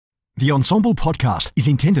The Ensombl podcast is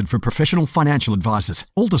intended for professional financial advisors.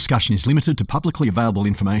 All discussion is limited to publicly available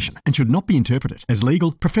information and should not be interpreted as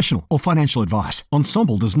legal, professional, or financial advice.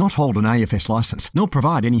 Ensombl does not hold an AFS license nor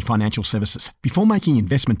provide any financial services. Before making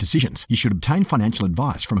investment decisions, you should obtain financial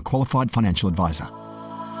advice from a qualified financial advisor.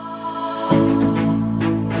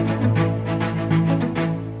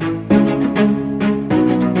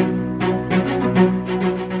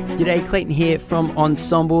 G'day, Clayton here from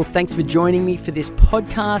Ensombl. Thanks for joining me for this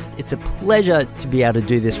podcast. It's a pleasure to be able to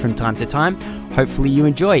do this from time to time. Hopefully you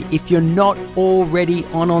enjoy. If you're not already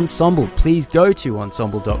on Ensombl, please go to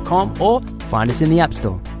ensombl.com or find us in the App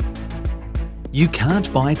Store. You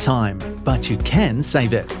can't buy time, but you can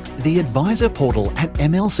save it. The Advisor Portal at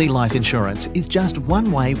MLC Life Insurance is just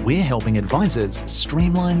one way we're helping advisors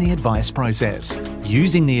streamline the advice process.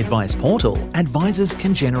 Using the Advice Portal, advisors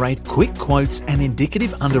can generate quick quotes and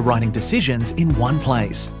indicative underwriting decisions in one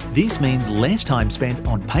place. This means less time spent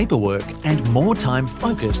on paperwork and more time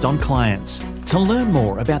focused on clients. To learn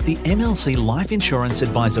more about the MLC Life Insurance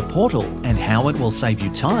Advisor Portal and how it will save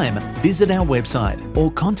you time, visit our website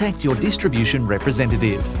or contact your distribution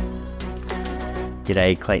representative.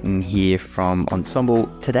 G'day, Clayton here from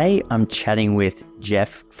Ensombl. Today I'm chatting with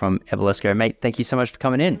Jeff from Evalesco. Mate, thank you so much for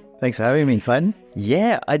coming in. Thanks for having me, Clayton.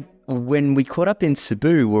 Yeah, when we caught up in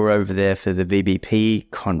Cebu, we were over there for the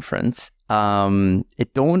VBP conference.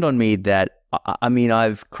 It dawned on me that,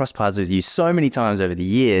 I've crossed paths with you so many times over the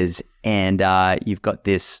years, and you've got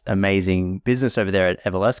this amazing business over there at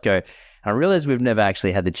Evalesco. And I realized we've never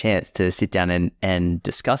actually had the chance to sit down and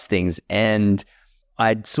discuss things. And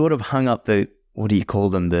I'd sort of hung up the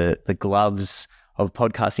gloves of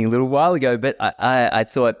podcasting a little while ago, but I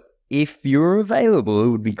thought if you're available, it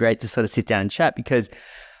would be great to sort of sit down and chat, because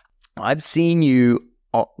I've seen you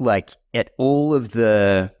at all of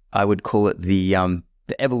the, I would call it the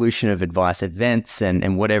evolution of advice events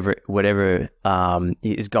and whatever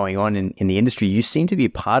is going on in the industry. You seem to be a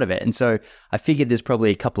part of it. And so I figured there's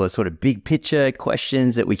probably a couple of sort of big picture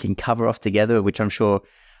questions that we can cover off together, which I'm sure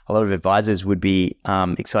a lot of advisors would be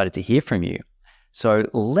excited to hear from you. So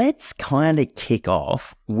let's kind of kick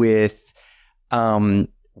off with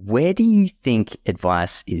where do you think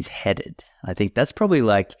advice is headed? I think that's probably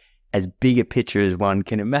like as big a picture as one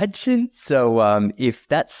can imagine. So if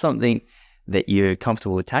that's something that you're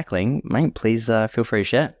comfortable with tackling, mate, please feel free to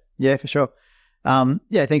share. Yeah, for sure.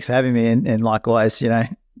 Thanks for having me. And likewise,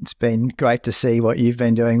 it's been great to see what you've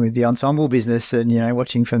been doing with the Ensombl business and,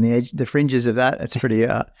 watching from the fringes of that. It's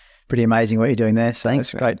pretty amazing what you're doing there. So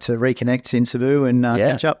Thanks, it's great to reconnect in Cebu and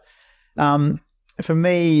catch up. For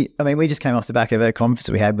me, we just came off the back of a conference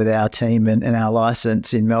we had with our team and our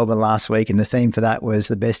license in Melbourne last week, and the theme for that was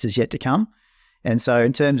the best is yet to come. And so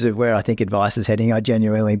in terms of where I think advice is heading, I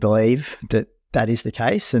genuinely believe that is the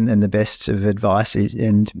case, and the best of advice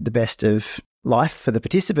and the best of life for the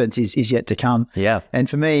participants is yet to come. Yeah. And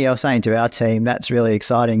for me, I was saying to our team, that's really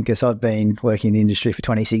exciting, because I've been working in the industry for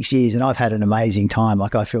 26 years and I've had an amazing time.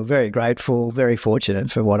 Like, I feel very grateful, very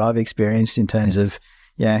fortunate for what I've experienced in terms of,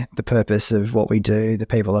 the purpose of what we do, the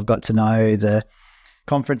people I've got to know, the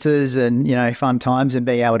conferences and, fun times, and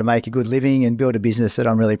being able to make a good living and build a business that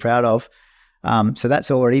I'm really proud of. So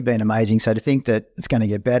that's already been amazing. So to think that it's going to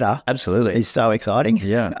get better, absolutely, is so exciting.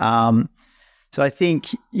 Yeah. So I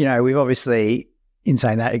think, we've obviously, in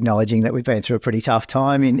saying that, acknowledging that we've been through a pretty tough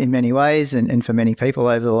time in many ways and for many people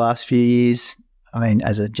over the last few years,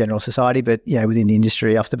 as a general society, but, within the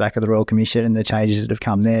industry off the back of the Royal Commission and the changes that have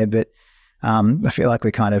come there. But I feel like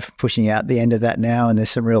we're kind of pushing out the end of that now, and there's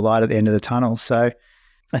some real light at the end of the tunnel. So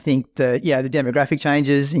I think the demographic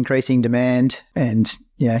changes, increasing demand and,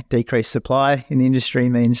 decreased supply in the industry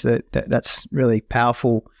means that's really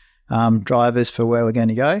powerful drivers for where we're going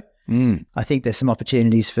to go. I think there's some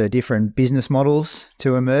opportunities for different business models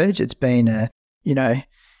to emerge. It's been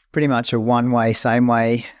pretty much a one-way,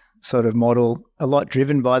 same-way sort of model, a lot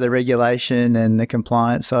driven by the regulation and the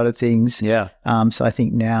compliance side of things. Yeah. So I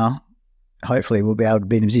think now, hopefully, we'll be able to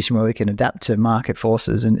be in a position where we can adapt to market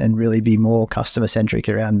forces and really be more customer-centric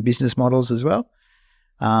around business models as well.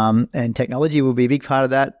 And technology will be a big part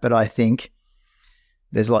of that, but I think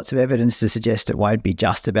there's lots of evidence to suggest it won't be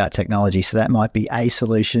just about technology. So that might be a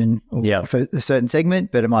solution for a certain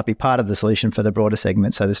segment, but it might be part of the solution for the broader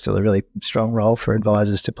segment. So there's still a really strong role for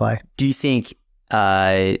advisors to play. Do you think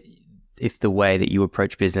if the way that you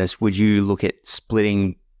approach business, would you look at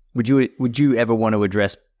splitting, would you ever want to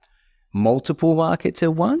address multiple markets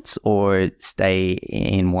at once or stay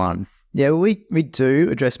in one? Yeah, well, we do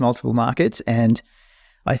address multiple markets, and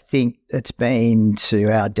I think it's been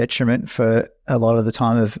to our detriment for a lot of the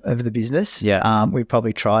time of the business. Yeah. We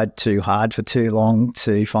probably tried too hard for too long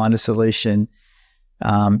to find a solution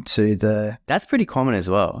to the... That's pretty common as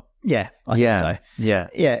well. Yeah, I think so. Yeah.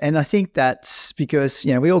 Yeah, and I think that's because,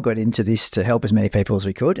 we all got into this to help as many people as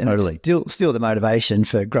we could. And Totally. It's still the motivation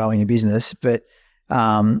for growing a business. But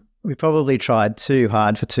we probably tried too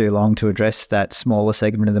hard for too long to address that smaller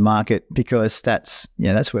segment of the market because that's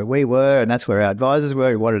where we were and that's where our advisors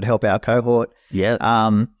were. We wanted to help our cohort. Yeah.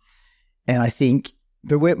 And I think,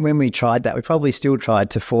 but when we tried that, we probably still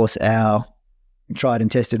tried to force our tried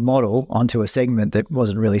and tested model onto a segment that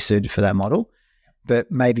wasn't really suited for that model.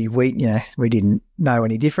 But maybe we didn't know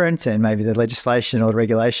any different, and maybe the legislation or the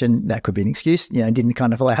regulation, that could be an excuse, didn't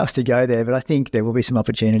kind of allow us to go there. But I think there will be some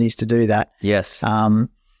opportunities to do that. Yes.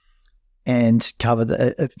 And cover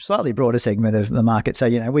a slightly broader segment of the market. So,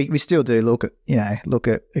 we still do look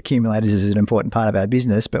at accumulators as an important part of our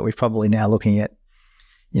business, but we're probably now looking at,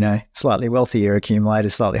 slightly wealthier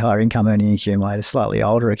accumulators, slightly higher income earning accumulators, slightly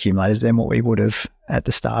older accumulators than what we would have at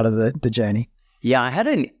the start of the journey. Yeah, I had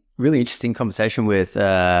a really interesting conversation with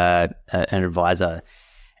an advisor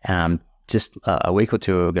just a week or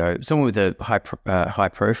two ago, someone with a high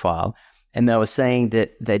profile, and they were saying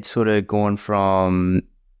that they'd sort of gone from,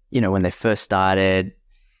 when they first started,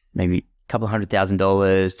 maybe a couple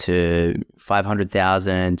 $100,000 to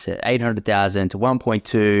 $500,000 to $800,000 to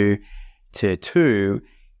 1.2 to 2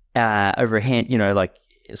 over a hand, like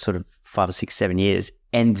sort of 5 or 6, 7 years,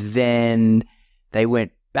 and then they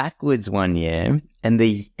went backwards one year, and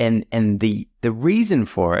the reason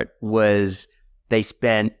for it was they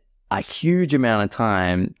spent a huge amount of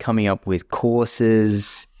time coming up with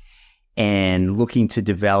courses and looking to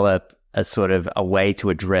develop a sort of a way to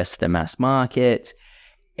address the mass market,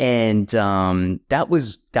 and that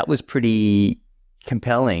was pretty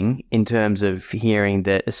compelling in terms of hearing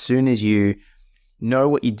that as soon as you know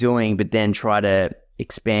what you're doing, but then try to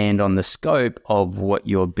expand on the scope of what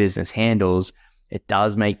your business handles, it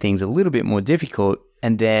does make things a little bit more difficult.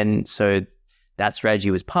 And then so that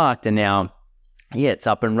strategy was parked, and now, it's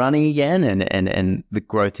up and running again, and the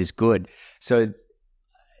growth is good. So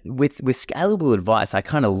with scalable advice, I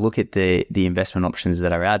kind of look at the investment options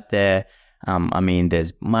that are out there.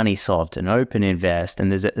 There's MoneySoft and Open Invest,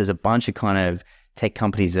 and there's a bunch of kind of tech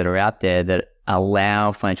companies that are out there that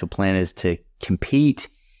allow financial planners to compete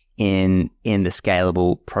in the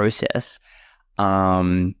scalable process.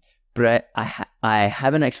 But I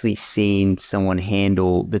haven't actually seen someone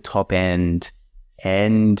handle the top end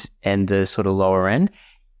and the sort of lower end.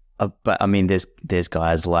 But there's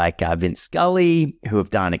guys like Vince Scully who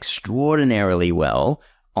have done extraordinarily well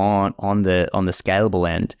on the scalable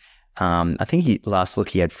end. I think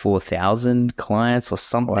he had 4,000 clients or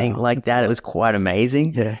something like that. It was quite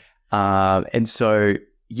amazing. Yeah. And so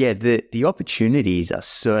the opportunities are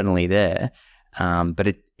certainly there,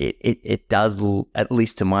 but it does, at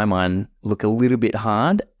least to my mind, look a little bit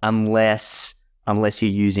hard unless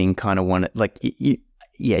you're using kind of one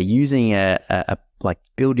using a like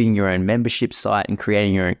building your own membership site and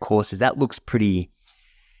creating your own courses. That looks pretty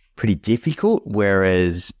difficult.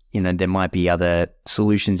 Whereas there might be other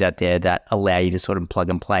solutions out there that allow you to sort of plug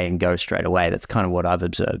and play and go straight away. That's kind of what I've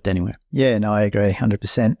observed anyway. Yeah, no, I agree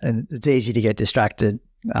 100%. And it's easy to get distracted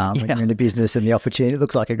when you're in a business, and the opportunity, it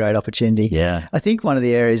looks like a great opportunity. Yeah. I think one of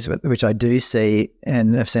the areas which I do see,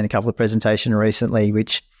 and I've seen a couple of presentations recently,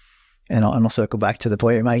 and I'll circle back to the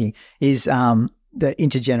point you're making, is the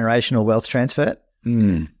intergenerational wealth transfer.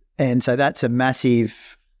 Mm. And so that's a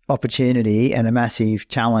massive opportunity and a massive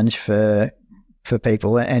challenge for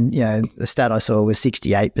people. And, the stat I saw was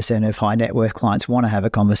 68% of high net worth clients want to have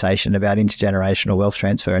a conversation about intergenerational wealth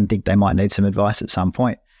transfer and think they might need some advice at some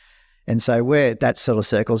point. And so where that sort of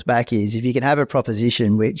circles back is if you can have a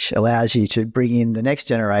proposition which allows you to bring in the next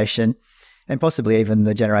generation and possibly even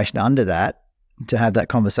the generation under that to have that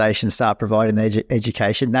conversation, start providing the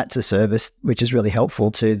education, that's a service which is really helpful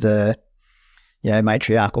to the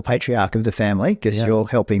matriarch or patriarch of the family, because you're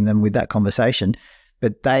helping them with that conversation.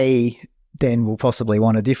 But they then will possibly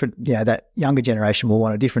want a different, that younger generation will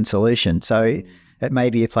want a different solution. So it may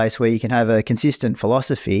be a place where you can have a consistent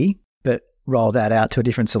philosophy, but roll that out to a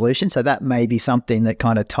different solution. So that may be something that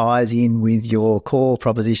kind of ties in with your core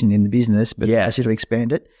proposition in the business, but allows you to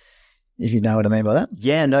expand it, if you know what I mean by that.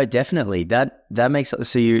 Yeah, no, definitely. That makes,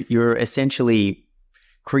 so you're essentially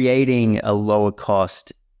creating a lower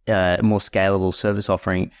cost, more scalable service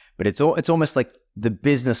offering, but it's almost like the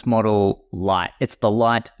business model light. It's the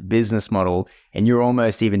light business model, and you're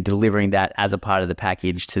almost even delivering that as a part of the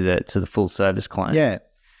package to the full service client. Yeah,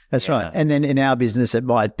 that's right. And then in our business, it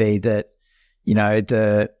might be that,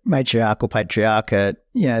 the matriarch or patriarch,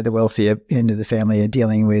 the wealthier end of the family are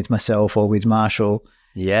dealing with myself or with Marshall.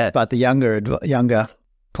 Yeah. But the younger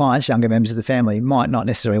clients, younger members of the family, might not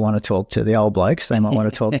necessarily want to talk to the old blokes. They might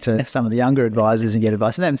want to talk to some of the younger advisors and get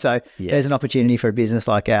advice from them. So there's an opportunity for a business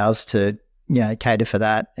like ours to, cater for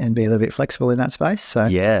that and be a little bit flexible in that space. So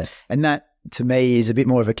yes, and that to me is a bit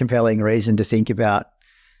more of a compelling reason to think about,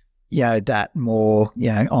 that more,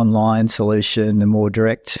 online solution, the more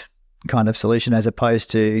direct kind of solution, as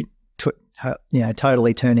opposed to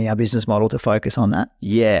totally turning our business model to focus on that.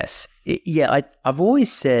 Yes. I've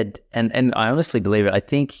always said, and I honestly believe it, I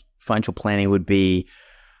think financial planning would be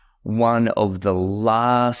one of the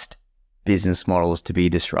last business models to be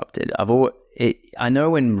disrupted. I know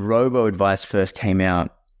when robo-advice first came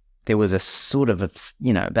out, there was a sort of,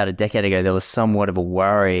 about a decade ago, there was somewhat of a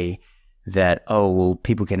worry that,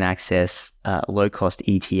 people can access low-cost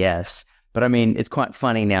ETFs. But I mean, it's quite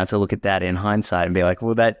funny now to look at that in hindsight and be like,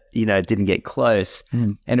 well, that, didn't get close.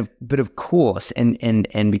 But of course,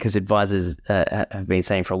 and because advisors have been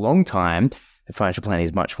saying for a long time, that financial planning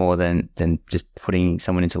is much more than just putting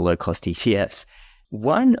someone into low-cost ETFs.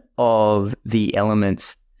 One of the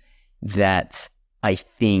elements that I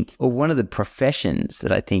think, or one of the professions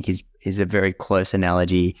that I think is a very close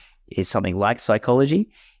analogy is something like psychology.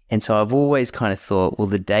 And so I've always kind of thought, well,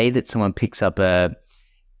 the day that someone picks up their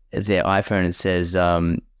iPhone and says,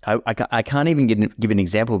 I can't even give an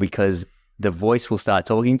example because the voice will start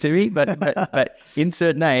talking to me, but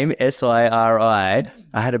insert name, SIRI,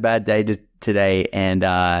 I had a bad day today and,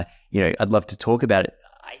 I'd love to talk about it.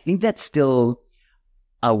 I think that's still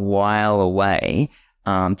a while away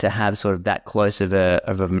to have sort of that close of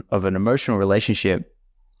an emotional relationship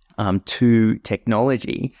to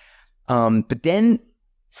technology. But then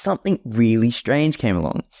something really strange came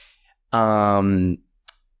along.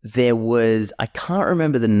 There was, I can't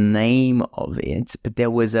remember the name of it, but there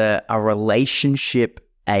was a relationship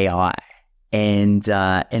AI, and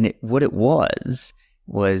what it was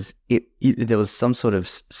there was some sort of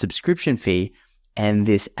subscription fee, and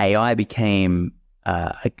this AI became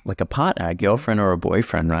like a partner, a girlfriend or a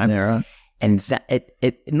boyfriend, right? Yeah, right. And that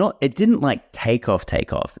it didn't like take off.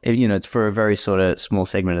 It's for a very sort of small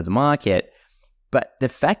segment of the market, but the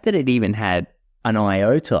fact that it even had an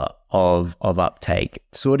iota of uptake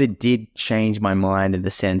sort of did change my mind in the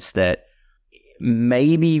sense that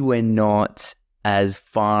maybe we're not as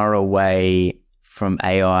far away from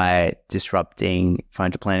AI disrupting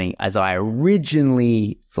financial planning as I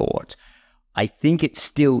originally thought. I think it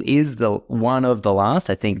still is the one of the last.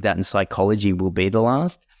 I think that in psychology will be the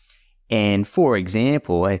last. And for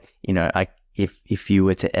example, if you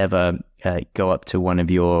were to ever go up to one of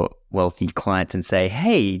your wealthy clients and say,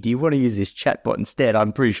 hey, do you want to use this chatbot instead?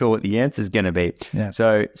 I'm pretty sure what the answer is going to be. Yeah.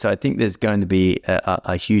 So I think there's going to be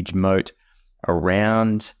a huge moat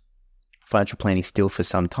around financial planning still for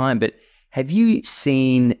some time. But have you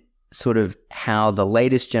seen sort of how the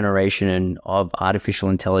latest generation of artificial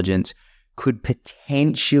intelligence could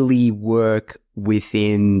potentially work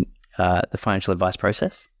within the financial advice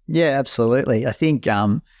process? Yeah, absolutely. I think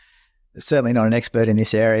certainly not an expert in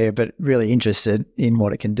this area, but really interested in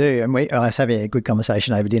what it can do. And I was having a good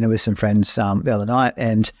conversation over dinner with some friends the other night,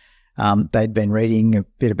 and they'd been reading a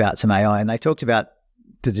bit about some AI, and they talked about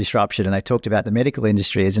the disruption, and they talked about the medical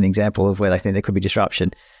industry as an example of where they think there could be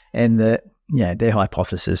disruption. And their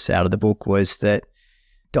hypothesis out of the book was that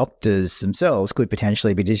doctors themselves could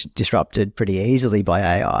potentially be disrupted pretty easily by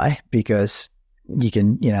AI, because you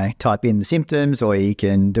can, type in the symptoms, or you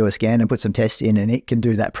can do a scan and put some tests in, and it can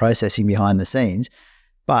do that processing behind the scenes.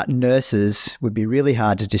 But nurses would be really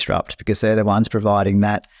hard to disrupt, because they're the ones providing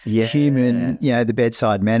that human, the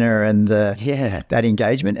bedside manner and that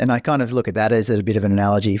engagement. And I kind of look at that as a bit of an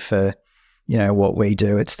analogy for, what we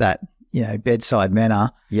do. It's that, bedside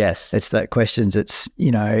manner. Yes. It's that questions. It's,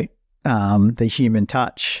 the human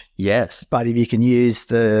touch. Yes. But if you can use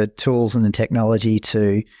the tools and the technology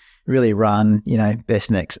to really run,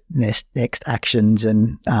 best next actions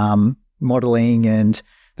and modeling and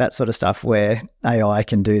that sort of stuff, where AI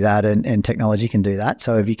can do that and technology can do that.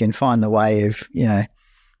 So if you can find the way of,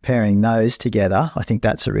 pairing those together, I think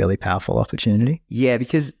that's a really powerful opportunity. Yeah,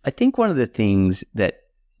 because I think one of the things that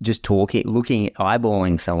just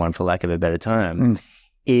eyeballing someone, for lack of a better term,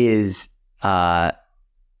 is a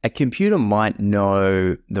computer might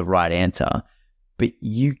know the right answer, but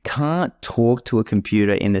you can't talk to a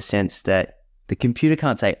computer in the sense that the computer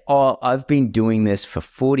can't say, oh, I've been doing this for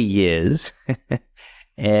 40 years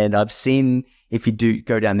and I've seen if you do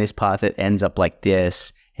go down this path, it ends up like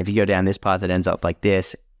this. If you go down this path, it ends up like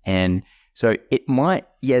this. And so it might,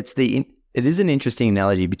 it is an interesting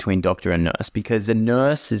analogy between doctor and nurse, because the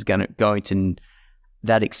nurse is going to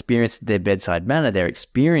that experience, their bedside manner, their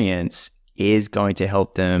experience is going to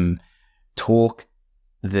help them talk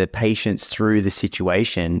the patients through the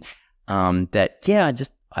situation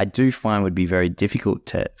I do find would be very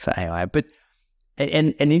difficult for AI. But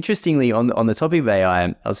and interestingly, on the topic of AI,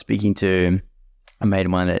 I was speaking to a mate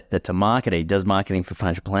of mine that's a marketer. He does marketing for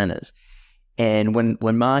financial planners. And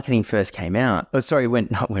when marketing first came out,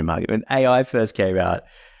 when AI first came out,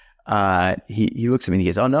 he looks at me and he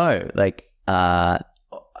goes, "Oh no,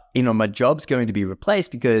 my job's going to be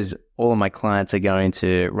replaced because all of my clients are going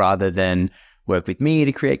to, rather than work with me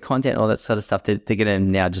to create content, all that sort of stuff, they're going to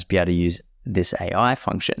now just be able to use this AI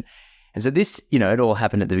function." And so this, it all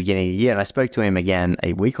happened at the beginning of the year. And I spoke to him again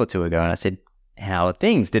a week or two ago, and I said, "How are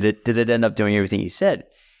things? Did it end up doing everything you said?" And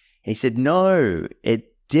he said, "No,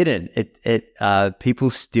 it didn't. People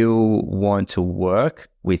still want to work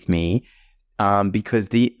with me because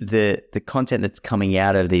the content that's coming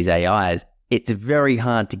out of these AIs, it's very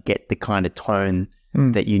hard to get the kind of tone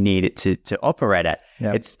that you need it to operate at."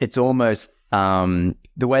 Yep. It's almost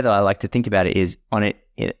the way that I like to think about it is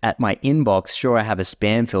at my inbox. Sure, I have a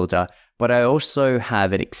spam filter, but I also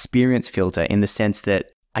have an experience filter in the sense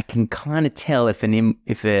that I can kind of tell if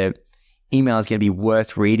a email is going to be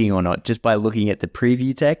worth reading or not just by looking at the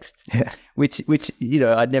preview text. Yeah. Which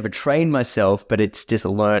I'd never trained myself, but it's just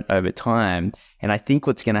learnt over time. And I think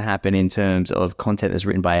what's going to happen in terms of content that's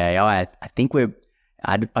written by AI, I think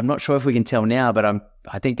I'm not sure if we can tell now, but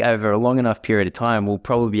I think over a long enough period of time, we'll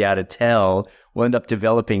probably be able to tell. We'll end up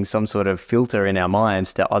developing some sort of filter in our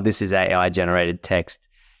minds that, this is AI generated text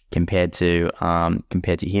compared to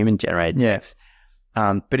human generated text.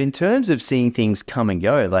 But in terms of seeing things come and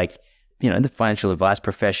go, the financial advice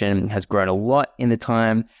profession has grown a lot in the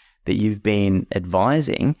time that you've been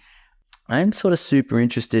advising. I'm sort of super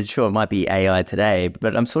interested. Sure, it might be AI today,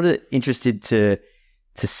 but I'm sort of interested to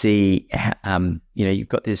see, you've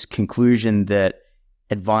got this conclusion that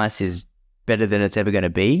advice is better than it's ever going to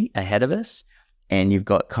be ahead of us, and you've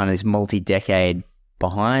got kind of this multi-decade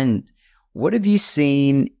behind. What have you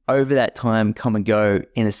seen over that time come and go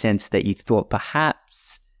in a sense that you thought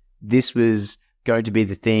perhaps this was going to be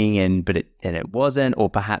the thing but it wasn't, or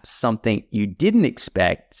perhaps something you didn't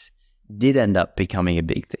expect did end up becoming a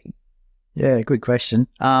big thing? Yeah, good question.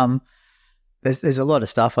 There's a lot of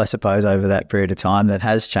stuff, I suppose, over that period of time that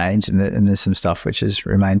has changed, and there's some stuff which has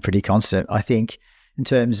remained pretty constant. I think in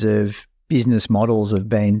terms of business models have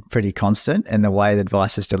been pretty constant and the way the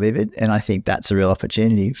advice is delivered, and I think that's a real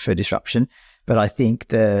opportunity for disruption. But I think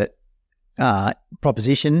the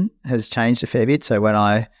proposition has changed a fair bit. So when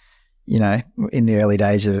in the early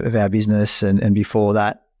days of our business and before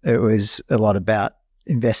that, it was a lot about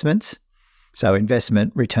investments. So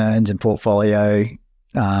investment returns and portfolio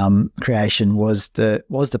creation was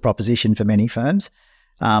the proposition for many firms.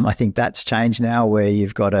 I think that's changed now, where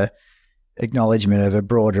you've got a acknowledgement of a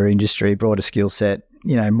broader industry, broader skill set,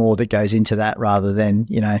 more that goes into that rather than,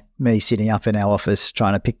 me sitting up in our office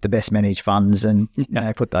trying to pick the best managed funds and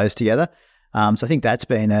put those together. So I think that's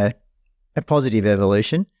been a positive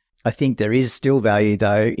evolution. I think there is still value,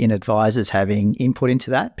 though, in advisors having input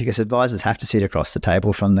into that, because advisors have to sit across the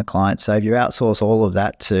table from the client. So if you outsource all of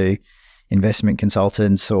that to investment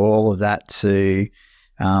consultants or all of that to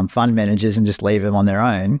fund managers and just leave them on their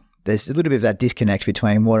own, there's a little bit of that disconnect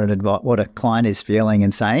between what a client is feeling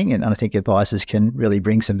and saying, and I think advisors can really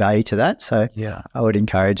bring some value to that. So I would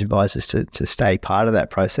encourage advisors to stay part of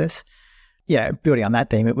that process. Yeah, building on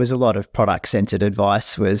that theme, it was a lot of product-centered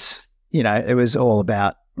advice. It was all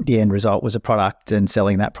about the end result was a product, and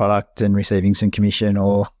selling that product and receiving some commission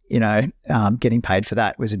or, getting paid for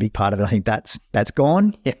that was a big part of it. I think that's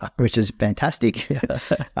gone, which is fantastic,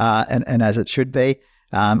 and as it should be.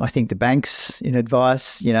 I think the banks in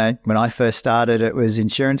advice, when I first started, it was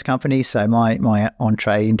insurance companies. So my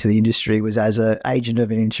entree into the industry was as an agent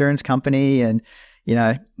of an insurance company, and,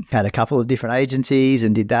 had a couple of different agencies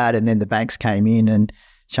and did that. And then the banks came in and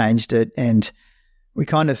changed it. And we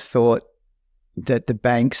kind of thought that the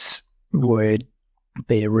banks would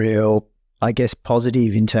be a real, I guess,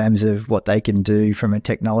 positive in terms of what they can do from a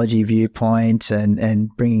technology viewpoint and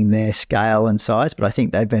bringing their scale and size. But I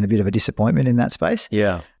think they've been a bit of a disappointment in that space.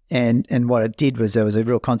 Yeah. And what it did was there was a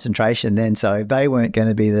real concentration then. So if they weren't going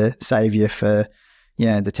to be the savior for,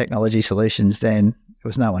 the technology solutions, then there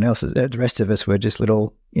was no one else. The rest of us were just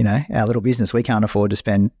little, our little business. We can't afford to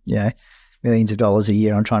spend, millions of dollars a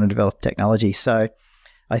year on trying to develop technology. So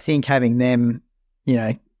I think having them,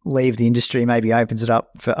 leave the industry maybe opens it up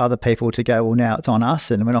for other people to go, well, now it's on us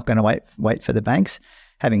and we're not going to wait for the banks.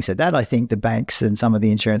 Having said that, I think the banks and some of the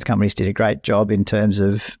insurance companies did a great job in terms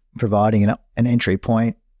of providing an entry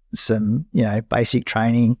point, some, basic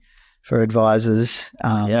training for advisors,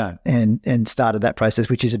 and started that process,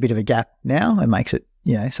 which is a bit of a gap now and makes it,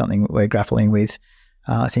 something we're grappling with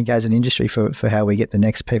I think, as an industry for how we get the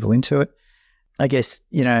next people into it. I guess,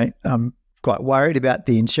 I'm quite worried about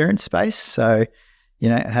the insurance space. So,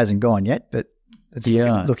 it hasn't gone yet, but it's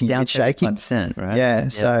looking a bit shaky. 5%, right? Yeah.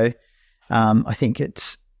 So I think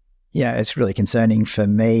it's really concerning for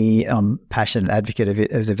me. I'm a passionate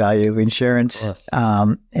advocate of the value of insurance.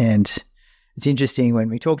 And it's interesting when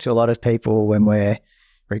we talk to a lot of people when we're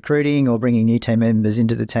recruiting or bringing new team members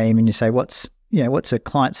into the team, and you say, what's a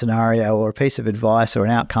client scenario or a piece of advice or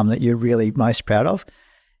an outcome that you're really most proud of?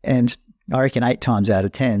 And I reckon 8 times out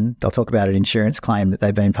of 10, they'll talk about an insurance claim that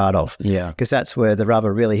they've been part of. Yeah. Because that's where the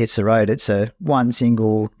rubber really hits the road. It's a one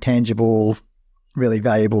single, tangible, really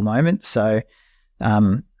valuable moment. So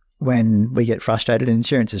when we get frustrated,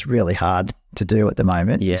 insurance is really hard to do at the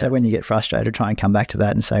moment. Yeah. So when you get frustrated, try and come back to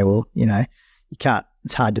that and say, well, you can't,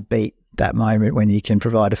 it's hard to beat that moment when you can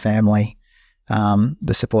provide a family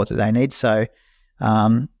the support that they need. So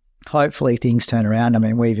hopefully things turn around. I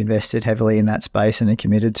mean, we've invested heavily in that space and are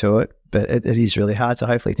committed to it, but it is really hard. So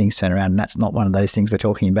hopefully things turn around, and that's not one of those things we're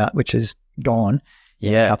talking about, which is gone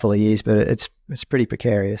in a couple of years, but it's pretty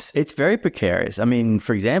precarious. It's very precarious. I mean,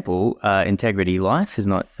 for example, Integrity Life is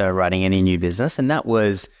not writing any new business, and that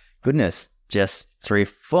was, just 3,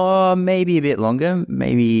 4, maybe a bit longer,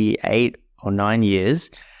 maybe 8 or 9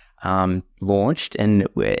 years launched, and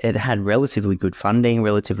it had relatively good funding,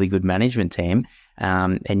 relatively good management team,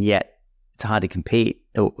 and yet it's hard to compete.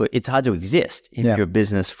 It's hard to exist if your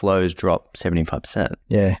business flows drop 75%.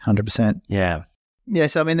 Yeah, 100%. Yeah. Yeah,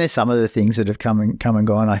 so I mean, there's some of the things that have come and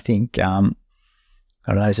gone. I think, I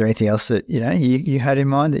don't know, is there anything else that, you had in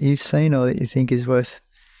mind that you've seen or that you think is worth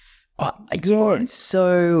exploring?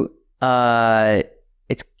 So I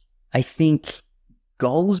think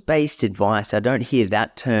goals-based advice, I don't hear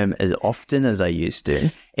that term as often as I used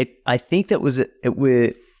to. I think that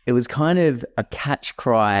it was kind of a catch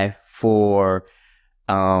cry for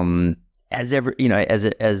as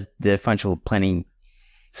the financial planning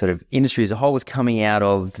sort of industry as a whole was coming out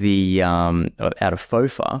of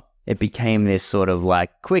FOFA. It became this sort of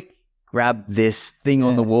like quick grab this thing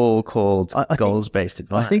on the wall called goals-based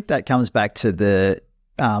advice. I think that comes back to the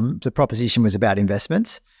proposition was about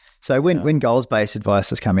investments. So when goals-based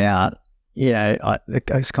advice was coming out, I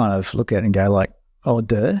just kind of look at it and go like, oh,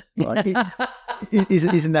 duh. Like,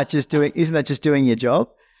 isn't that just doing your job?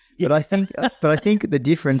 But I think the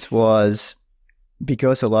difference was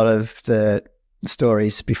because a lot of the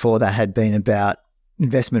stories before that had been about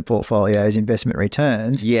investment portfolios, investment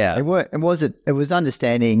returns. Yeah. It was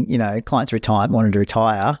understanding, clients wanted to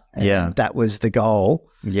retire. And that was the goal.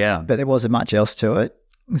 Yeah. But there wasn't much else to it.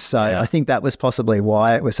 So I think that was possibly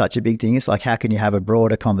why it was such a big thing. It's like, how can you have a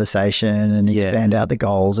broader conversation and expand out the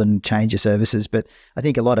goals and change your services? But I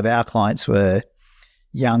think a lot of our clients were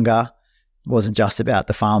younger. It wasn't just about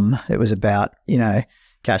the FUM. It was about,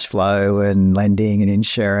 cash flow and lending and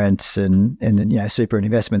insurance and super and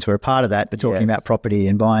investments were a part of that, but talking about property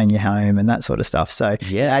and buying your home and that sort of stuff. So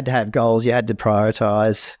you had to have goals. You had to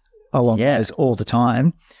prioritize along those all the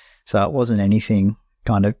time. So it wasn't anything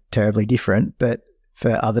kind of terribly different, but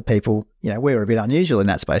for other people, we were a bit unusual in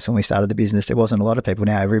that space when we started the business. There wasn't a lot of people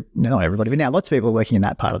now, not everybody, but now lots of people are working in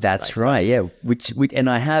that part of the space. That's right, yeah. Which and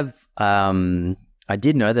I have, I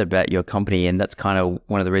did know that about your company, and that's kind of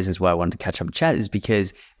one of the reasons why I wanted to catch up and chat is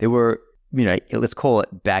because there were, let's call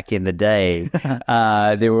it back in the day,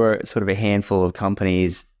 there were sort of a handful of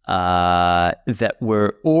companies that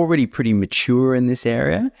were already pretty mature in this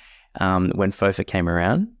area when FOFA came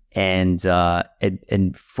around. And for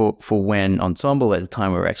when Ensombl at the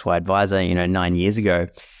time we were XY Advisor, 9 years ago,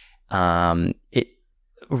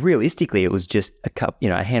 realistically it was just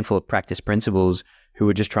a handful of practice principals who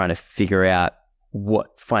were just trying to figure out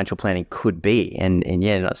what financial planning could be. And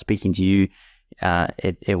not speaking to you,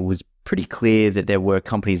 it was pretty clear that there were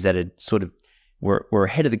companies that had sort of were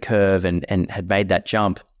ahead of the curve and had made that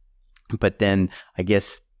jump. But then I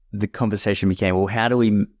guess the conversation became, well, how do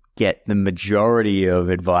we get the majority of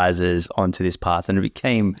advisors onto this path? And it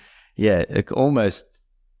became, almost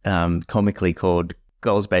comically called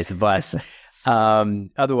goals-based advice,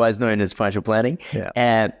 otherwise known as financial planning.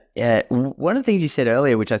 And one of the things you said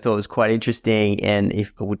earlier, which I thought was quite interesting, and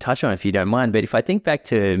if I would touch on if you don't mind, but if I think back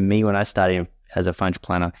to me when I started as a financial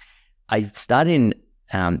planner, I started in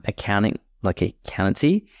accounting, like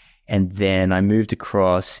accountancy, and then I moved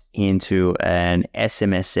across into an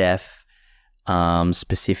SMSF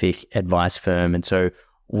specific advice firm. And so,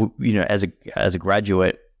 as a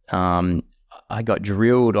graduate, I got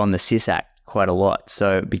drilled on the SIS Act quite a lot.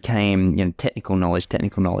 So it became, technical knowledge.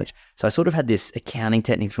 So I sort of had this accounting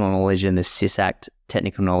technical knowledge and the SIS Act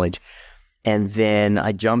technical knowledge. And then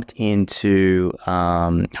I jumped into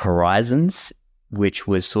Horizons which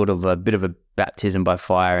was sort of a bit of a baptism by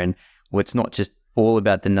fire. And it's not just all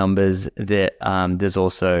about the numbers. That there's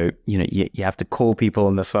also, you have to call people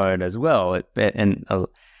on the phone as well. And I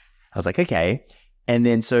was like, okay. And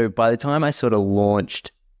then so by the time I sort of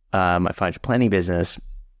launched my financial planning business,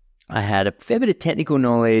 I had a fair bit of technical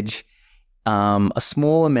knowledge, a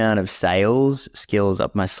small amount of sales skills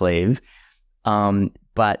up my sleeve,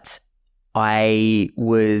 but I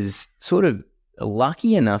was sort of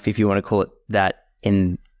lucky enough, if you want to call it that,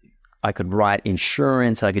 I could write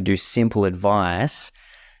insurance, I could do simple advice,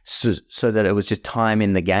 so that it was just time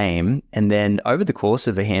in the game. And then over the course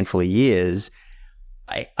of a handful of years,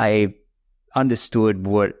 I understood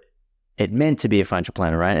what it meant to be a financial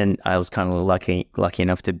planner, right? And I was kind of lucky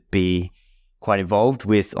enough to be quite involved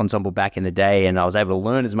with Ensombl back in the day, and I was able to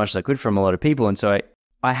learn as much as I could from a lot of people. And so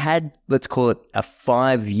I had, let's call it a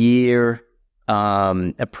 5-year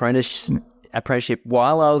apprenticeship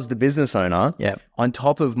while I was the business owner, on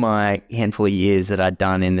top of my handful of years that I'd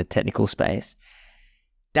done in the technical space.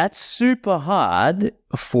 That's super hard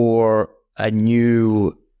for a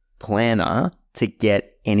new planner to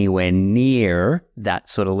get anywhere near that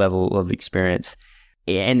sort of level of experience.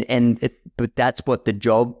 But that's what the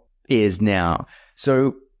job is now.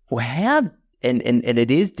 So and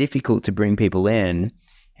it is difficult to bring people in.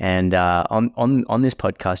 And on this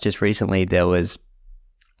podcast just recently, there was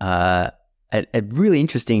a really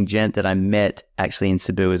interesting gent that I met actually in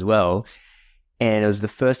Cebu as well. And it was the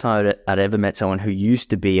first time I'd ever met someone who used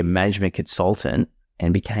to be a management consultant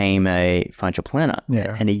and became a financial planner,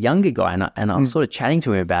 and a younger guy. And I was sort of chatting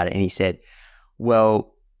to him about it. And he said,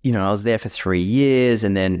 well, I was there for 3 years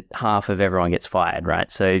and then half of everyone gets fired, right?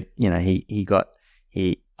 So, I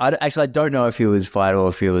don't know if he was fired or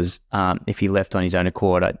if he was, if he left on his own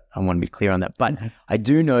accord. I want to be clear on that. But I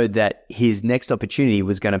do know that his next opportunity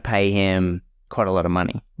was going to pay him quite a lot of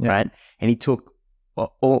money, right? And he took,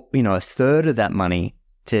 a third of that money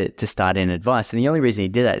to start in advice. And the only reason he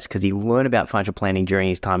did that is because he learned about financial planning during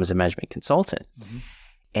his time as a management consultant.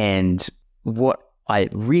 And what I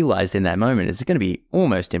realized in that moment is it's going to be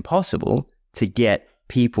almost impossible to get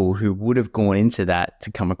people who would have gone into that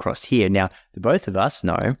to come across here. Now, the both of us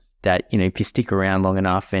know that, if you stick around long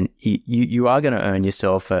enough and you are going to earn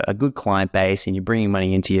yourself a good client base, and you're bringing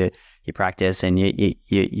money into your practice, and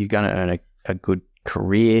you're going to earn a good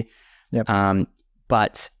career.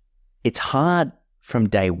 But it's hard from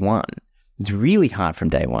day one. It's really hard from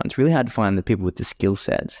day one. It's really hard to find the people with the skill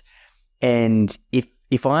sets. And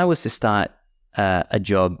if I was to start a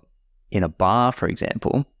job in a bar, for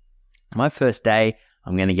example, my first day,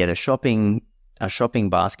 I'm going to get a shopping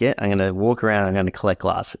basket. I'm going to walk around. I'm going to collect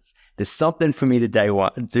glasses. There's something for me to day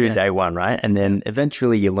one, right? And then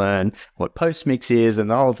eventually you learn what post mix is and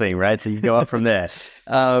the whole thing, right? So you go up from there.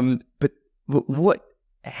 But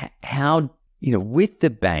how with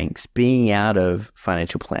the banks being out of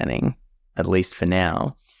financial planning, at least for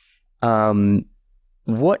now,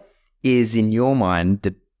 what is in your mind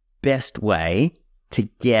the best way to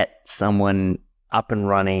get someone up and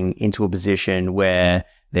running into a position where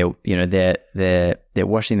they're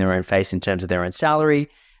washing their own face in terms of their own salary,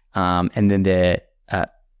 and then they're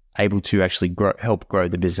able to actually help grow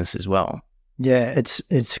the business as well? Yeah,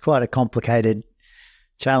 it's quite a complicated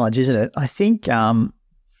challenge, isn't it? I think, I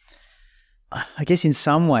guess in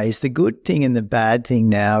some ways, the good thing and the bad thing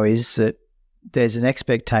now is that there's an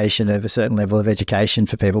expectation of a certain level of education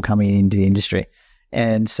for people coming into the industry.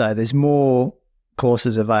 And so there's more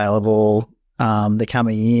courses available. They're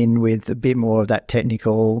coming in with a bit more of that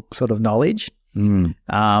technical sort of knowledge.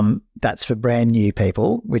 That's for brand new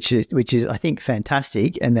people, which is I think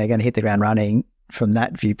fantastic, and they're going to hit the ground running from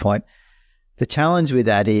that viewpoint. The challenge with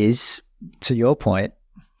that is, to your point,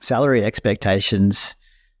 salary expectations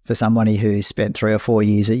for somebody who's spent 3 or 4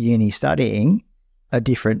 years at uni studying are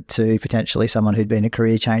different to potentially someone who'd been a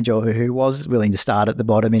career change or who was willing to start at the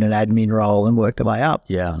bottom in an admin role and work their way up.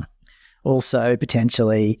 Yeah. Also,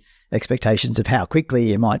 potentially expectations of how quickly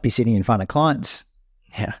you might be sitting in front of clients.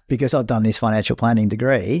 Yeah. Because I've done this financial planning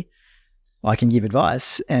degree, I can give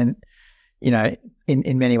advice, and,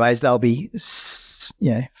 in many ways they'll be,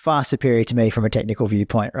 far superior to me from a technical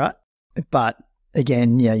viewpoint, right? But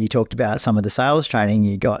again, you talked about some of the sales training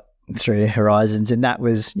you got through Horizons, and that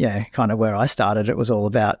was, kind of where I started. It was all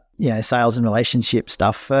about, sales and relationship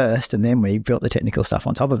stuff first, and then we built the technical stuff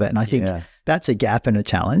on top of it. And I think that's a gap and a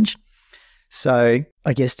challenge. So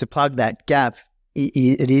I guess to plug that gap,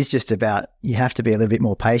 it is just about, you have to be a little bit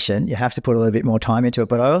more patient. You have to put a little bit more time into it.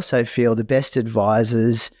 But I also feel the best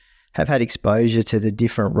advisors have had exposure to the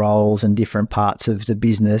different roles and different parts of the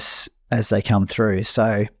business as they come through.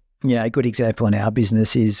 So, a good example in our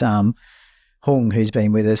business is Hung, who's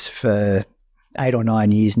been with us for 8 or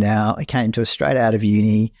 9 years now. He came to us straight out of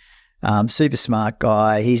uni, super smart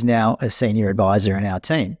guy. He's now a senior advisor in our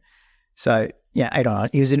team. So yeah, 8 or 9.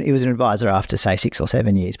 He was an advisor after say 6 or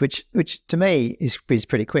 7 years, which to me is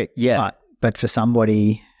pretty quick. Yeah. But for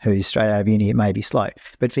somebody who's straight out of uni, it may be slow.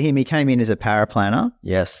 But for him, he came in as a paraplanner.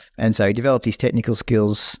 Yes. And so he developed his technical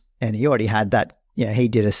skills, and he already had that. He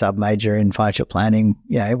did a sub-major in financial planning,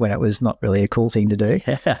 when it was not really a cool thing to do.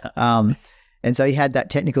 And so he had that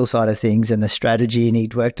technical side of things and the strategy, and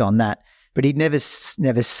he'd worked on that. But he'd never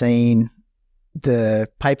seen the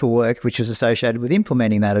paperwork which was associated with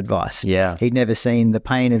implementing that advice. Yeah. He'd never seen the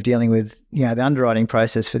pain of dealing with, the underwriting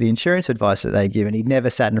process for the insurance advice that they'd given. He'd never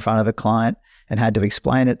sat in front of a client and had to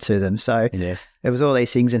explain it to them. So There was all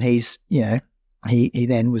these things, and he's, he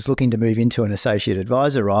then was looking to move into an associate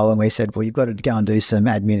advisor role, and we said, well, you've got to go and do some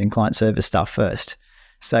admin and client service stuff first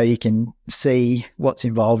so you can see what's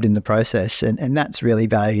involved in the process. And that's really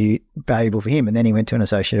valuable for him. And then he went to an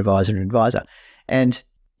associate advisor. And,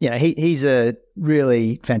 he's a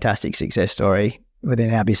really fantastic success story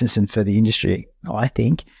within our business and for the industry, I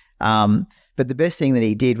think. But the best thing that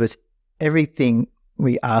he did was everything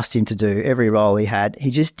we asked him to do, every role he had, he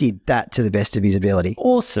just did that to the best of his ability.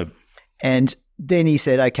 Awesome. And then he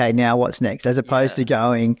said, okay, now what's next? As opposed to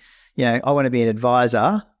going, I want to be an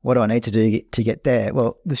advisor. What do I need to do to get there?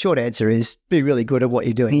 Well, the short answer is be really good at what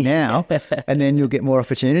you're doing now, and then you'll get more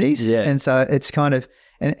opportunities. Yeah. And so it's kind of,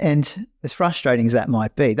 and as frustrating as that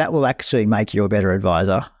might be, that will actually make you a better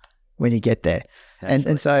advisor when you get there.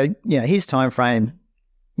 And so, his time frame,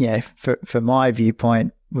 for my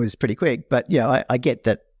viewpoint was pretty quick, but I get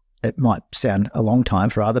that it might sound a long time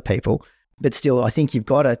for other people. But still, I think you've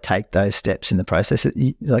got to take those steps in the process.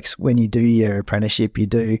 Like when you do your apprenticeship, you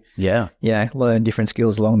do, learn different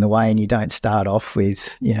skills along the way, and you don't start off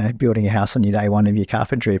with, building a house on your day one of your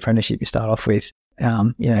carpentry apprenticeship. You start off with,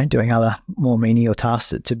 doing other more menial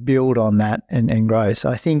tasks to build on that and grow. So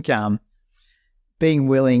I think being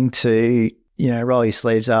willing to, roll your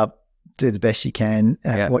sleeves up, do the best you can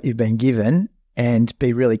at what you've been given, and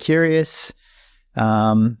be really curious,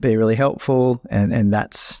 be really helpful, and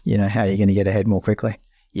that's, how you're going to get ahead more quickly.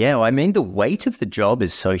 Yeah, well, I mean, the weight of the job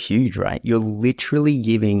is so huge, right? You're literally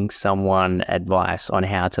giving someone advice on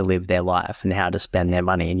how to live their life and how to spend their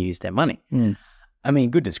money and use their money. I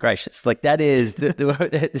mean, goodness gracious, like that is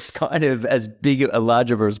it's kind of as big a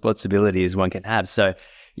large of a responsibility as one can have. So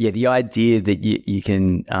yeah, the idea that you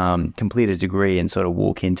can complete a degree and sort of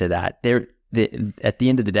walk into that, at the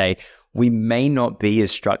end of the day, we may not be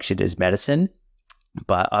as structured as medicine,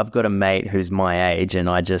 but I've got a mate who's my age, and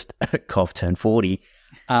I just turned 40,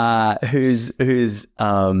 who's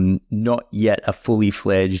not yet a fully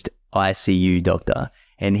fledged ICU doctor,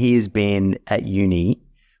 and he has been at uni,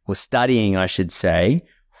 or studying, I should say,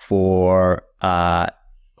 for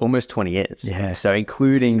almost 20 years. Yeah. So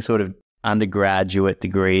including sort of undergraduate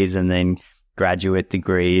degrees and then graduate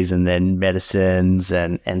degrees and then medicines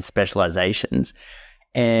and specializations.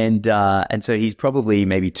 And so he's probably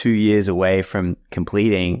maybe 2 years away from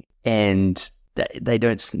completing, and they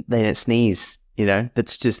don't sneeze,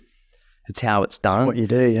 it's how it's done. That's what you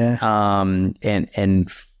do, yeah.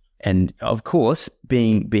 And of course,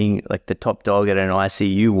 being like the top dog at an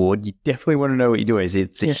ICU ward, you definitely want to know what you're doing.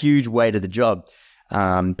 It's a huge weight of the job.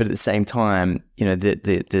 But at the same time,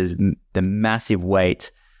 the massive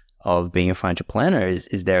weight of being a financial planner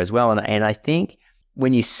is there as well. And I think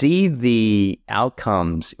when you see the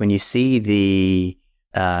outcomes, when you see the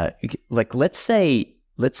let's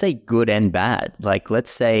say good and bad, like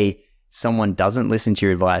let's say someone doesn't listen to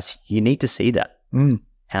your advice, you need to see that.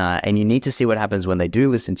 And you need to see what happens when they do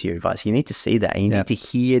listen to your advice. You need to see that. And you need to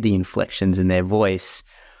hear the inflections in their voice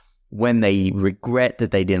when they regret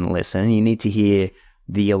that they didn't listen. You need to hear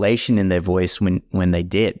the elation in their voice when they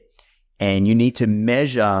did. And you need to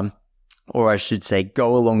measure, or I should say,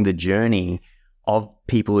 go along the journey of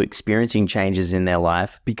people experiencing changes in their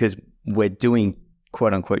life, because we're doing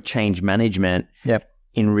quote unquote change management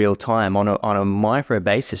in real time on a micro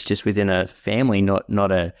basis, just within a family,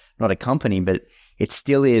 not a company, but it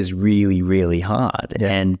still is really, really hard.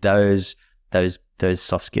 And those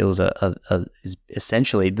soft skills are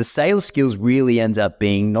essentially, the sales skills really ends up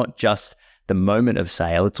being not just the moment of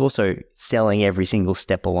sale, it's also selling every single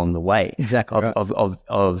step along the way. Exactly.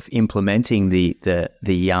 Of implementing the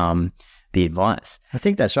advice. I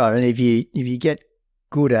think that's right. And if you get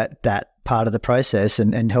good at that part of the process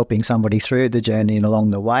and helping somebody through the journey and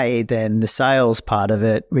along the way, then the sales part of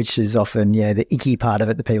it, which is often the icky part of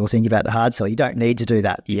it that people think about, the hard sell, you don't need to do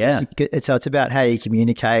that. So it's about how you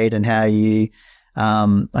communicate and how you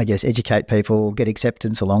educate people, get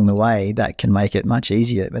acceptance along the way. That can make it much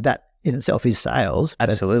easier. But in itself is sales.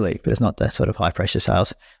 Absolutely. But it's not the sort of high pressure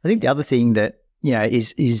sales. I think the other thing that,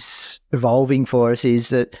 is evolving for us is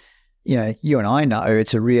that, you and I know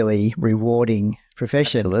it's a really rewarding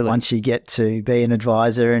profession. Absolutely. Once you get to be an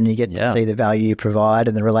advisor and you get to see the value you provide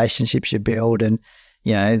and the relationships you build and,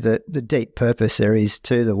 the deep purpose there is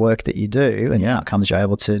to the work that you do and the outcomes you're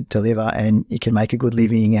able to deliver, and you can make a good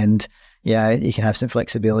living, and, you can have some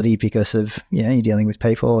flexibility because of, you're dealing with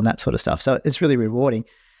people and that sort of stuff. So it's really rewarding.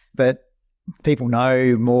 But people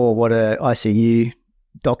know more what a ICU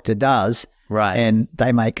doctor does. Right. And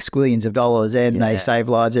they make squillions of dollars and they save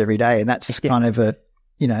lives every day. And that's kind of a,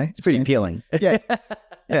 it's pretty appealing. Yeah.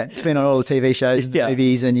 Yeah. It's been on all the TV shows and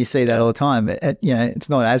movies, and you see that all the time. It's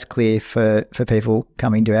not as clear for people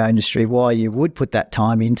coming to our industry why you would put that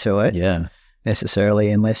time into it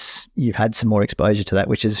necessarily, unless you've had some more exposure to that,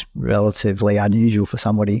 which is relatively unusual for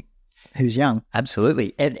somebody who's young.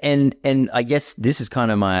 Absolutely. And I guess this is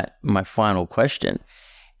kind of my final question,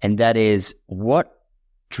 and that is, what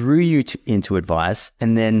drew you into advice?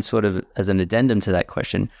 And then sort of as an addendum to that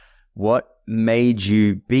question, what made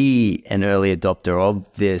you be an early adopter of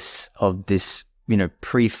this,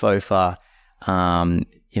 pre-FOFA,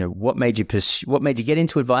 what made you get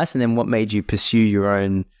into advice, and then what made you pursue your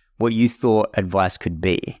own, what you thought advice could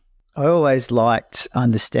be? I always liked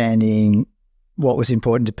understanding what was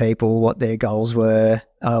important to people, what their goals were.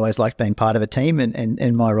 I always liked being part of a team,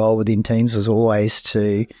 and my role within teams was always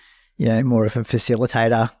to, more of a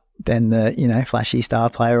facilitator than the, flashy star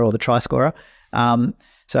player or the try scorer.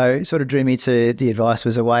 So it sort of drew me to the advice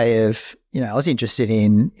was a way of, I was interested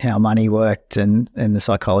in how money worked and the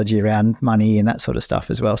psychology around money and that sort of stuff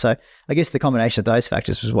as well. So I guess the combination of those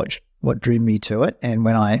factors was what drew me to it. And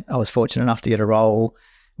when I was fortunate enough to get a role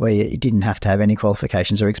where you didn't have to have any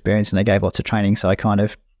qualifications or experience, and they gave lots of training. So I kind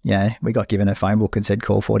of, we got given a phone book and said,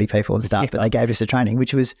 call 40 people and stuff, but they gave us a training,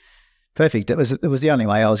 which was perfect. It was the only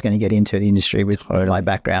way I was going to get into the industry with my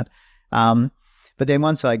background. But then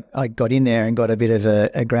once I got in there and got a bit of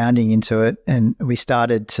a grounding into it, and we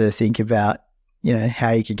started to think about,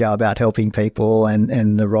 how you could go about helping people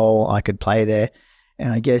and the role I could play there.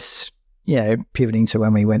 And I guess, pivoting to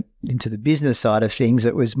when we went into the business side of things,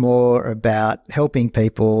 it was more about helping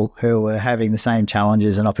people who were having the same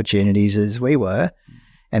challenges and opportunities as we were.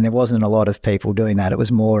 And there wasn't a lot of people doing that. It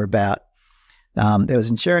was more about, there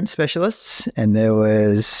was insurance specialists and there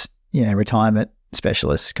was, retirement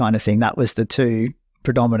specialists kind of thing. That was the two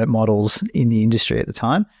predominant models in the industry at the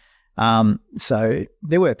time. So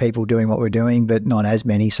there were people doing what we're doing, but not as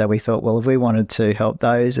many. So we thought, well, if we wanted to help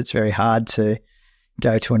those, it's very hard to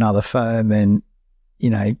go to another firm and,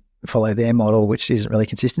 follow their model, which isn't really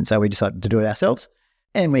consistent. So we decided to do it ourselves.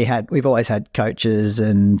 And we've always had coaches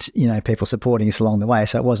and, people supporting us along the way.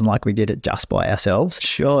 So it wasn't like we did it just by ourselves.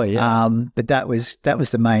 Sure, yeah. But that was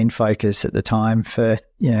the main focus at the time for,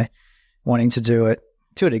 wanting to do it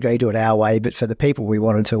to a degree, do it our way, but for the people we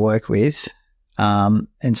wanted to work with,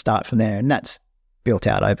 and start from there. And that's built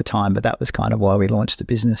out over time, but that was kind of why we launched the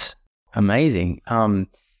business. Amazing.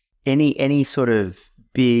 Any sort of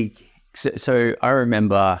big, so I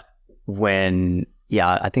remember when,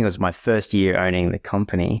 I think it was my first year owning the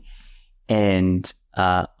company, and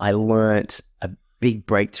I learnt a big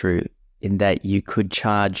breakthrough in that you could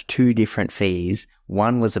charge two different fees.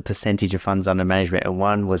 One was a percentage of funds under management and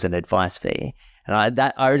one was an advice fee. And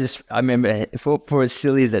I remember, for as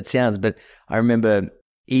silly as that sounds, but I remember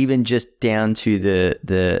even just down to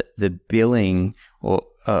the billing or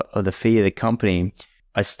the fee of the company,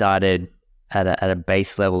 I started at a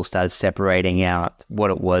base level, started separating out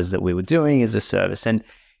what it was that we were doing as a service. And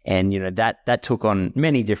that took on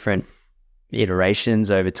many different iterations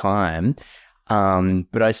over time.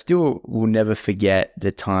 But I still will never forget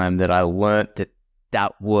the time that I learnt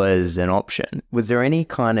that was an option. Was there any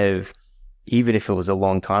kind of, even if it was a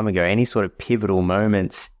long time ago, any sort of pivotal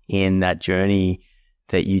moments in that journey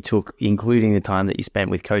that you took, including the time that you spent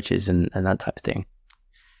with coaches and that type of thing?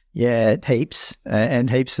 Yeah, heaps. And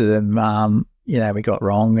heaps of them, we got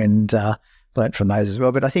wrong and learnt from those as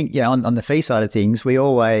well. But I think, on the fee side of things, we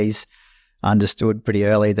always understood pretty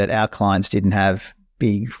early that our clients didn't have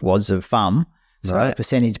big wads of FUM. So a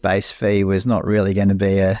percentage-based fee was not really going to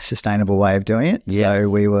be a sustainable way of doing it. Yes. So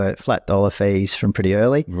we were flat dollar fees from pretty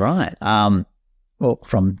early. Right. Well,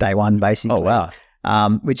 from day one, basically. Oh, wow.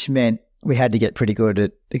 Which meant we had to get pretty good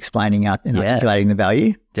at explaining out and articulating the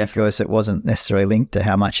value. Definitely. Because it wasn't necessarily linked to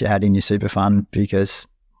how much you had in your super fund, because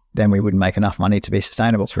then we wouldn't make enough money to be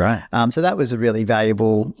sustainable. That's right. So that was a really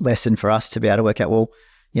valuable lesson for us to be able to work out, well,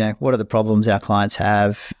 what are the problems our clients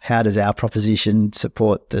have? How does our proposition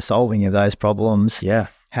support the solving of those problems? Yeah.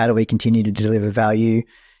 How do we continue to deliver value?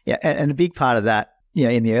 Yeah. And a big part of that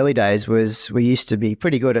in the early days was we used to be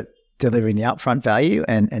pretty good at delivering the upfront value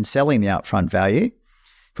and selling the upfront value.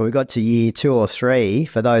 But we got to year 2 or 3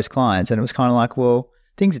 for those clients, and it was kind of like, well,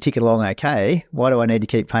 things are ticking along okay. Why do I need to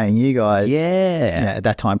keep paying you guys? Yeah. At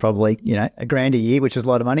that time, probably, $1,000 a year, which was a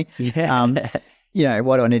lot of money. Yeah.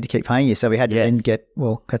 Why do I need to keep paying you? So we had to then get,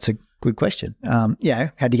 well, that's a good question.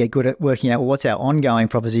 Had to get good at working out, well, what's our ongoing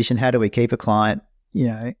proposition? How do we keep a client,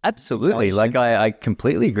 Absolutely. Like I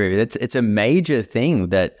completely agree with it. It's a major thing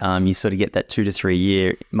that you sort of get that 2 to 3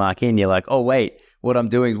 year mark in. You're like, oh, wait, what I'm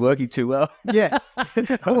doing is working too well. Yeah.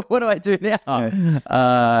 What do I do now?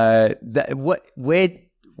 Where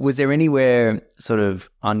was there anywhere sort of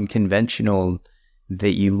unconventional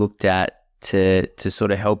that you looked at to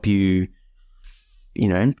sort of help you,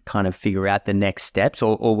 kind of figure out the next steps,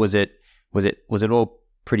 or was it all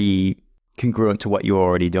pretty congruent to what you were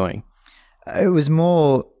already doing? It was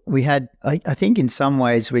more, we had, I think in some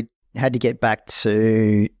ways we had to get back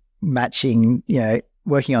to matching,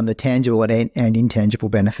 working on the tangible and intangible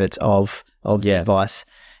benefits of the advice.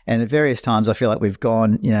 And at various times I feel like we've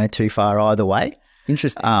gone, too far either way.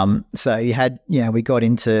 Interesting. So you had, we got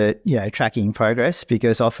into, tracking progress,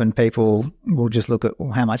 because often people will just look at,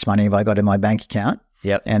 well, how much money have I got in my bank account?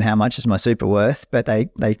 Yep. And how much is my super worth? But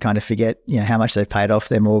they kind of forget, how much they've paid off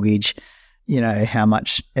their mortgage, how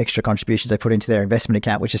much extra contributions they put into their investment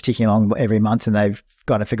account, which is ticking along every month, and they've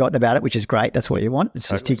kind of forgotten about it, which is great. That's what you want. It's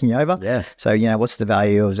just ticking over. Yeah. So, what's the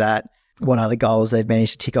value of that? What are the goals they've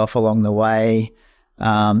managed to tick off along the way?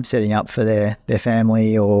 Setting up for their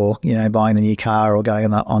family, or, buying the new car, or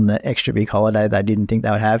going on the extra big holiday they didn't think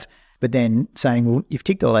they would have. But then saying, well, you've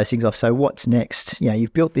ticked all those things off, so what's next?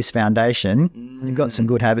 You've built this foundation, you've got some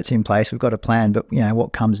good habits in place, we've got a plan, but,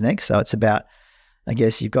 what comes next? So it's about, I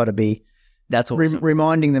guess you've got to be that's awesome.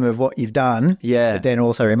 Reminding them of what you've done, but then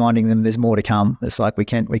also reminding them there's more to come. It's like we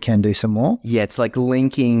can do some more. Yeah, it's like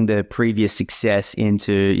linking the previous success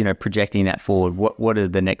into, projecting that forward. What are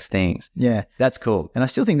the next things? Yeah. That's cool. And I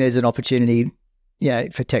still think there's an opportunity,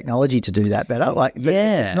 for technology to do that better.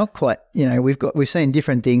 It's not quite, we've seen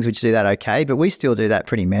different things which do that okay, but we still do that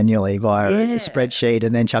pretty manually via a spreadsheet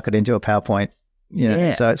and then chuck it into a PowerPoint.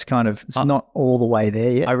 So it's kind of, it's not all the way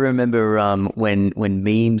there yet. I remember when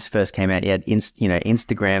memes first came out, you had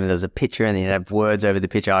Instagram, and there was a picture and then you'd have words over the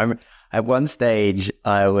picture. I remember at one stage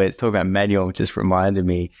I was talking about manual, which just reminded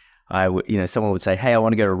me, someone would say, hey, I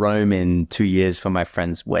want to go to Rome in 2 years for my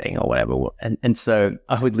friend's wedding or whatever. And so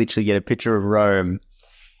I would literally get a picture of Rome,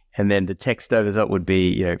 and then the text over top would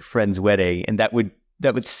be, friend's wedding, and that would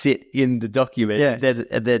sit in the document.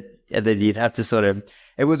 Yeah. And then you'd have to sort of,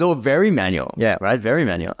 it was all very manual. Yeah. Right? Very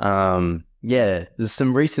manual. There's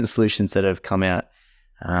some recent solutions that have come out.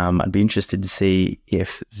 I'd be interested to see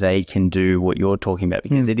if they can do what you're talking about,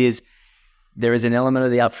 because there is an element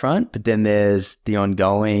of the upfront, but then there's the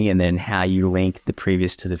ongoing, and then how you link the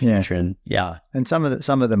previous to the future. And some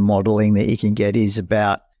of the modeling that you can get is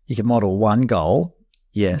about, you can model one goal.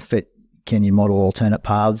 Yes. But can you model alternate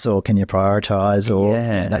paths, or can you prioritize, or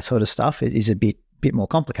that sort of stuff? It is a bit more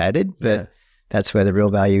complicated, but that's where the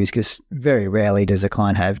real value is, because very rarely does a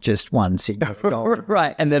client have just one single goal.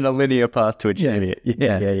 Right. And then a linear path to achieving it.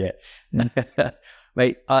 Yeah.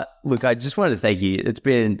 Mate, look, I just wanted to thank you. It's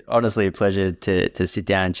been honestly a pleasure to sit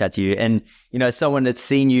down and chat to you. And, someone that's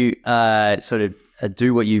seen you sort of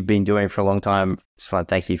do what you've been doing for a long time, just want to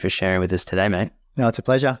thank you for sharing with us today, mate. No, it's a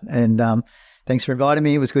pleasure. And thanks for inviting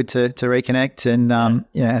me. It was good to reconnect. And,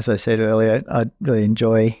 as I said earlier, I really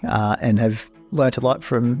enjoy and have learnt a lot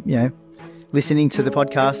from, listening to the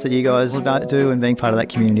podcast that you guys do and being part of that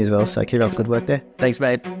community as well. So keep up the good work there. Thanks,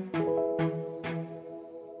 mate.